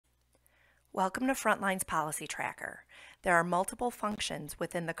Welcome to Frontline's Policy Tracker. There are multiple functions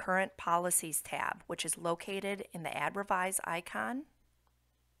within the Current Policies tab, which is located in the Add Revise icon.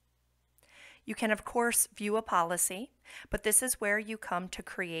 You can, of course, view a policy, but this is where you come to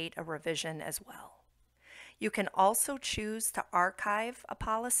create a revision as well. You can also choose to archive a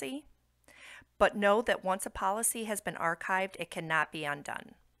policy, but know that once a policy has been archived, it cannot be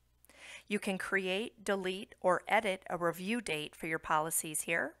undone. You can create, delete, or edit a review date for your policies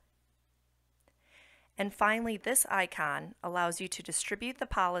here. And finally, this icon allows you to distribute the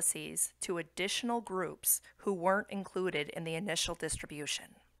policies to additional groups who weren't included in the initial distribution.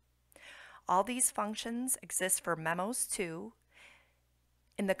 All these functions exist for memos too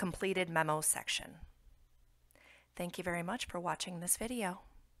in the completed memos section. Thank you very much for watching this video.